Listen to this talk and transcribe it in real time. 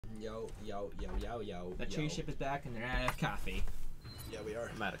Yo. The chase ship is back and they're out of coffee. Yeah, we are.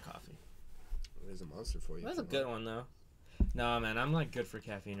 I'm out of coffee. There's a monster for you. That's a good one though. No, man, I'm like good for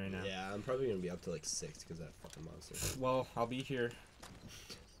caffeine right now. Yeah, I'm probably gonna be up to like 6 because that fucking monster. Well, I'll be here.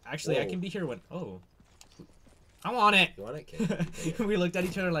 Actually, I Whoa. can be here when. Oh, I want it. You want it? Okay. We looked at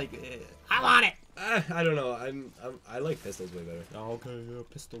each other like, I want it. I don't know. I like pistols way better. Oh, okay, yeah,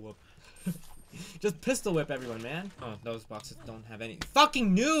 pistol whip. Just pistol whip everyone, man. Oh, those boxes don't have any.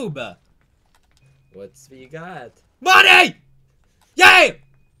 Fucking noob. What's what you got? Money! Yay!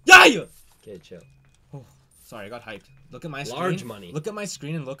 Yay! Okay, chill. Oh, sorry, I got hyped. Look at my screen. Large money. Look at my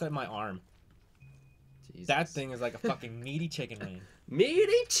screen and look at my arm. Jesus. That thing is like a fucking meaty chicken wing.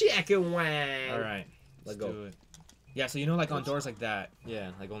 Meaty chicken wing. All right, Let's let's go. do it. Yeah, so you know, like on doors like that.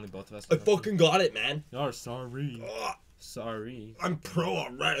 Yeah, like only both of us. I fucking got it, man. Oh, sorry. Ugh, Sorry. I'm pro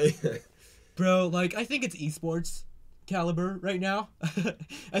already. Bro, like, I think it's esports caliber right now.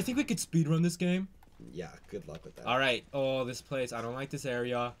 I think we could speedrun this game. Yeah, good luck with that. Alright. Oh, this place. I don't like this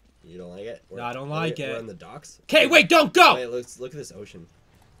area. You don't like it? No, I don't like it. We're on the docks. Okay, wait, don't go! Wait, look at this ocean.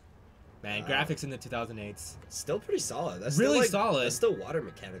 Man, Wow. graphics in the 2008s. Still pretty solid. That's Really still, like, solid. That's still water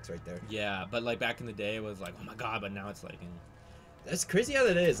mechanics right there. Yeah, but like back in the day, it was like, oh my god, but now it's like, That's crazy how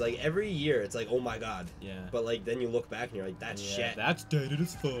that is. Like every year, it's like, oh my god. yeah. But like then you look back and you're like, that's Yeah, shit. that's dated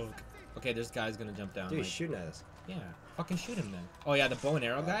as fuck. Okay, this guy's gonna jump down. Dude, like, he's shooting at us. yeah, fucking shoot him then. Oh yeah, the bow and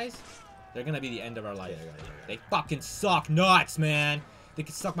arrow guys, they're gonna be the end of our life. Okay, I got it. They fucking suck nuts, man. They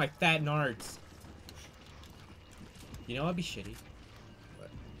can suck my fat nards. You know what'd be shitty? What?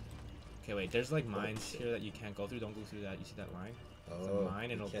 Okay, wait. There's like mines shit. here that you can't go through. Don't go through that. You see that line? It's a Oh,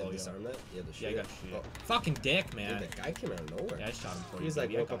 mine and you it'll can't blow you disarm that? You have to shoot Yeah, I it? got to shoot it. Oh, Fucking dick, man. dude, that guy came out of nowhere. Yeah, I shot him for you. He's like,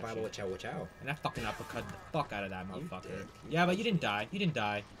 baby. I woke up, got I you. will chow, chow. And I fucking uppercut the fuck out of that motherfucker. dick. Yeah, but you didn't die. You didn't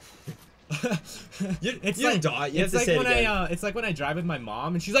die. You it's didn't like, die. You have it's to like say it when again. it's like when I drive with my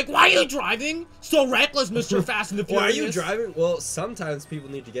mom and she's like, "Why are you driving so reckless, Mr. Fast and the Why Furious?" are you driving? Well, sometimes people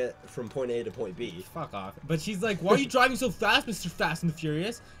need to get from point A to point B. Fuck off. But she's like, "Why are you driving so fast, Mr. Fast and the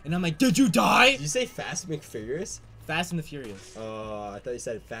Furious?" And I'm like, "Did you die?" Did you say Fast McFurious? Fast and the Furious. Oh, I thought you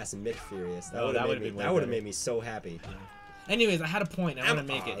said Fast and McFurious. Oh, that would've been way that would have better. made me so happy. Anyways, I had a point. I want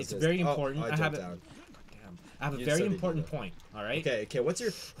to make Oh, it. It's I was very gonna- important. I I have jumped it. down. Damn. I have a You very so did important you, though. point. All right. Okay, what's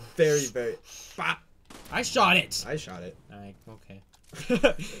your very, Bop! I shot it. I shot it. All right.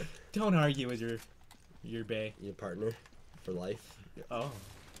 Okay. Don't argue with your bae. Your partner for life. Oh.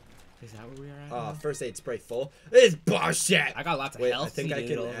 Is that where we are at? Oh, now? first aid spray full. It's bullshit. I got lots of Wait, health. I think I can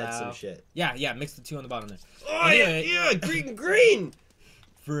needles add some out. shit. Yeah. Mix the two on the bottom there. Oh, Anyway. yeah, green.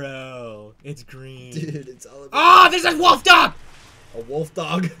 Bro, it's green. Dude, it's all about Oh, there's a wolf dog! a wolf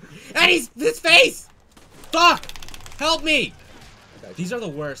dog. And his face! Fuck! Help me! Got you. These are the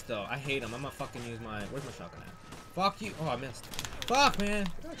worst, though. I hate them. I'm gonna fucking use my... Where's my shotgun at? Fuck you. Oh, I missed. Fuck, man.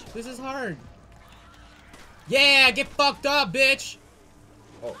 This is hard. Yeah, get fucked up, bitch!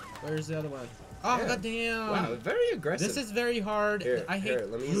 Oh, Where's the other one? Oh, Yeah. goddamn. wow, very aggressive. This is very hard. Here, I hate... here,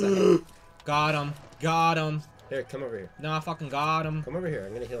 let me use that. Got him. Got him. Here, come over here. No, I fucking got him. Come over here.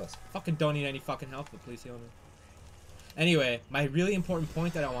 I'm gonna heal us. Fucking don't need any fucking help, but please heal me. Anyway, my really important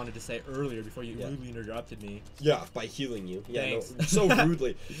point that I wanted to say earlier before you Yeah. rudely interrupted me. Yeah, by healing you. Yeah, Thanks. no, so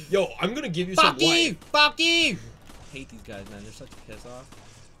rudely. Yo, I'm gonna give you some Fuck you! life. Fuck you! Hate these guys, man. They're such a piss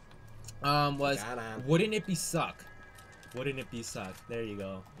off. Was Got him. wouldn't it be suck? Wouldn't it be suck? There you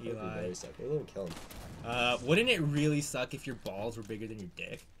go, That would be Eli. very sick. We're gonna kill him. Wouldn't it really suck if your balls were bigger than your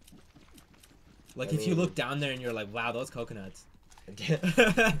dick? Like I if you mean- look down there and you're like, wow, those coconuts.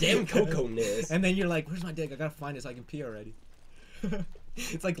 Damn coconuts. And then you're like, where's my dick? I gotta find it so I can pee already.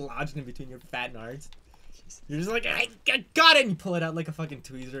 It's like lodged in between your fat nards. You're just like, I got it! And you pull it out like a fucking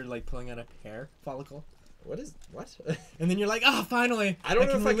tweezer, like pulling out a hair follicle. What? And then you're like, oh, finally! I don't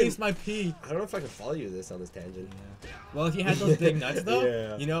know can if I release can- my pee. I don't know if I can follow you this on this tangent. Yeah. Well, if you had those big nuts though,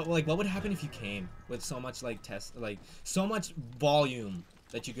 Yeah. you know, like what would happen if you came with so much so much volume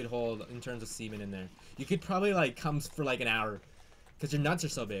that you could hold in terms of semen in there? You could probably like come for like an hour, because your nuts are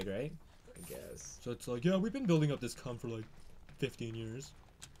so big, right? I guess. So it's like, yeah, we've been building up this cum for like 15 years.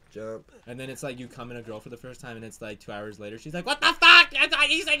 Jump. And then it's like you come in a girl for the first time, and it's like 2 hours later, she's like, what the fuck? I thought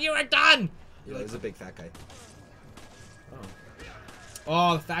you said you were done! Yeah, there's a big fat guy.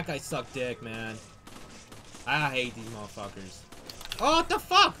 Oh, the fat guy sucked dick, man. I hate these motherfuckers. Oh, what the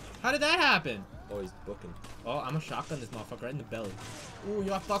fuck? How did that happen? Oh, he's booking. Oh, I'm a shotgun this motherfucker right in the belly. Ooh,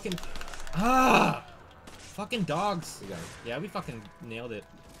 you are fucking... Ah! Fucking dogs. We got him. Yeah, we fucking nailed it.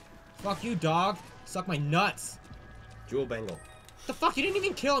 Fuck you, dog. Suck my nuts. Jewel bangle. The fuck? You didn't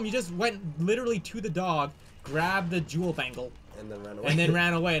even kill him. You just went literally to the dog, grabbed the jewel bangle, And then ran away. and then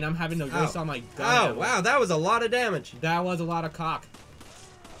ran away, and I'm having to waste Ow. all my gun Oh, ammo. wow, that was a lot of damage. That was a lot of cock.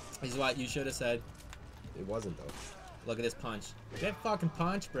 This is what you should have said. It wasn't though. Look at this punch. Get fucking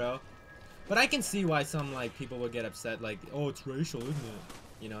punch, bro. But I can see why some like people would get upset. Like, oh, it's racial, isn't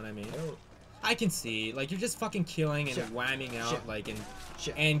it? You know what I mean? I can see. Like, you're just fucking killing and whamming out, like,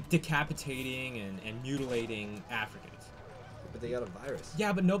 and decapitating and mutilating Africans. But they got a virus.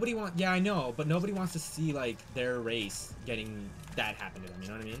 Yeah, but nobody wants. Yeah, I know, but nobody wants to see like their race getting that happen to them. You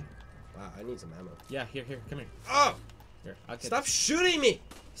know what I mean? Wow, I need some ammo. Yeah, here, come here. Oh! Here, I'll get Stop this. shooting me!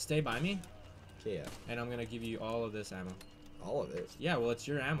 Stay by me, Okay, yeah. and I'm gonna give you all of this ammo. All of it. Yeah, well, it's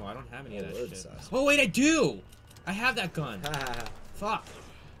your ammo. I don't have any of that shit. Sus. Oh wait, I do. I have that gun. Ha ha ha. Fuck.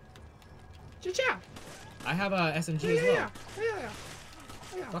 Cha-cha! I have a SMG as well.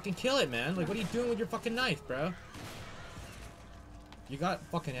 Yeah. Fucking kill it, man. Like, what are you doing with your fucking knife, bro? You got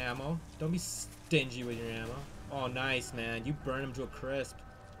fucking ammo. Don't be stingy with your ammo. Oh, nice, man. You burned him to a crisp.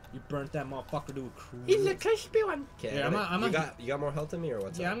 You burnt that motherfucker to a crisp. He's a crispy one. Okay, Yeah, you got more health than me or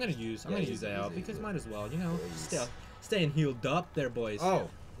what's yeah, up? I'm gonna use that out because might as well, you know, Please. staying healed up there, boys. Oh,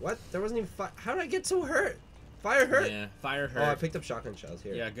 what? There wasn't even fire. How did I get so hurt? Fire hurt? Yeah, fire Oh, I hurt. picked up shotgun shells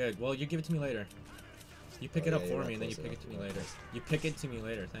here. Yeah, good. Well, you give it to me later. You pick Oh, it up yeah, for you're me, not and then you close pick it to me enough. later. You pick it to me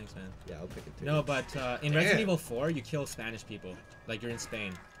later. Thanks, man. Yeah, I'll pick it too. No, but in Damn. Resident Evil 4, you kill Spanish people. Like, you're in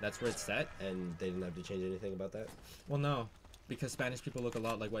Spain. That's where it's set. And they didn't have to change anything about that? Well, no, because Spanish people look a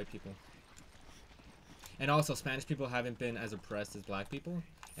lot like white people. And also, Spanish people haven't been as oppressed as black people,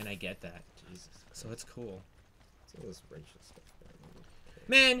 and I get that. Jesus. So it's cool. It's all this racial stuff.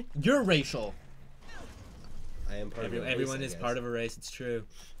 Man, you're racial. I am part of a race, Everyone I is guess. part of a race. It's true.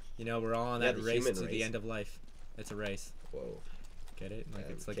 You know, we're all on Yeah, that the race human to the race. end of life. It's a race. Whoa. Get it? Like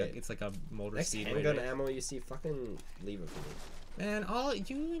Yeah, it's like okay. it's like a motor Next speed. handgun ammo you see, fucking leave it for me. Man, all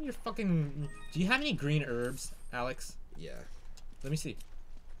you and your fucking. Do you have any green herbs, Alex? Yeah. Let me see.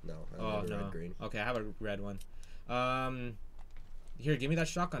 No. I Oh never no. read green. Okay, I have a red one. Here, give me that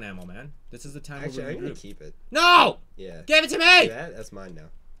shotgun ammo, man. This is the time Actually, where I'm we gonna regroup. keep it. No! Yeah. Give it to See me! that? That's mine now.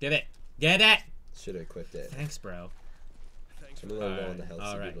 Give it. Get it. Should have equipped it. Thanks, bro. I'm a little low on the health.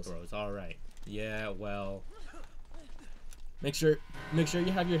 All right, Beatles. bros. All right. Yeah, well. Make sure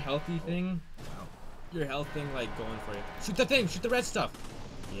you have your healthy thing. Your health thing like going for you. Shoot the thing. Shoot the red stuff.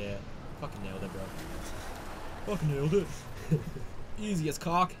 Yeah. Fucking nailed it, bro. Fucking nailed it. Easy as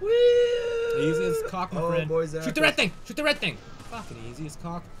cock. Woo! Easy as cock, my friend. Boys, Shoot the red thing. Shoot the red thing. Fucking easy as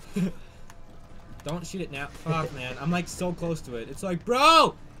cock. Don't shoot it now. Fuck, man. I'm like so close to it. It's like,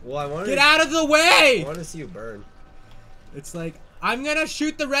 bro, Well, I wanted get out of the way. I want to see you burn. It's like, I'm gonna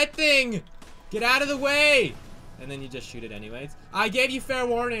shoot the red thing. Get out of the way. And then you just shoot it anyways. I gave you fair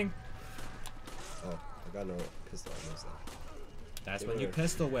warning. Oh, I got no pistol. I missed that. That's Give when it you her.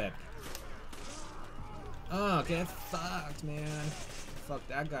 pistol whip. Oh, get fucked, man. Fuck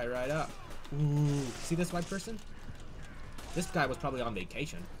that guy right up. Ooh. See this white person? This guy was probably on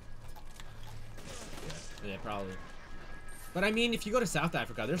vacation. Yeah, probably. But I mean, if you go to South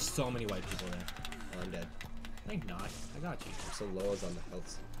Africa, there's so many white people there. Oh, I'm dead. No, you're not. I got you. I'm so low as on the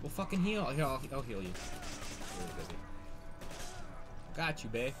health. Well, fucking heal. Here, I'll heal you. Really busy. Got you,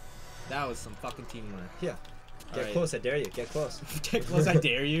 babe. That was some fucking teamwork. Yeah. Get Alright. close. I dare you. Get close. Get close, I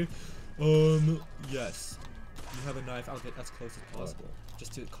dare you. Yes. You have a knife. I'll get as close as possible,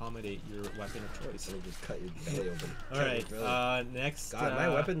 just to accommodate your weapon of choice. Let me just cut your belly open. All Cut right. your belly. Next. God, my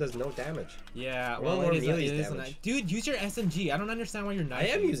weapon does no damage. Yeah. Well, Well, more it is. melee's It is a damage. knife. Dude, use your SMG. I don't understand why you're I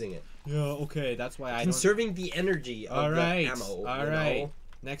knifing. am using it. Yeah. Okay. That's why I don't. Conserving the energy of All right. the ammo. All you right. know?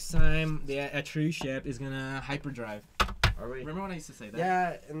 Next time, a true ship is gonna hyperdrive. Are we? Remember when I used to say that?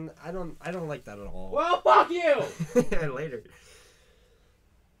 Yeah, and I don't like that at all. Well, fuck you. Later.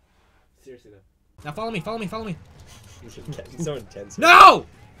 Seriously though. Now follow me. Follow me. Follow me. It's so intense. No!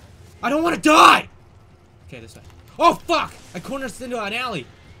 I don't want to die! Okay, this way. Oh, fuck! I cornered us into an alley.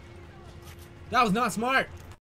 That was not smart.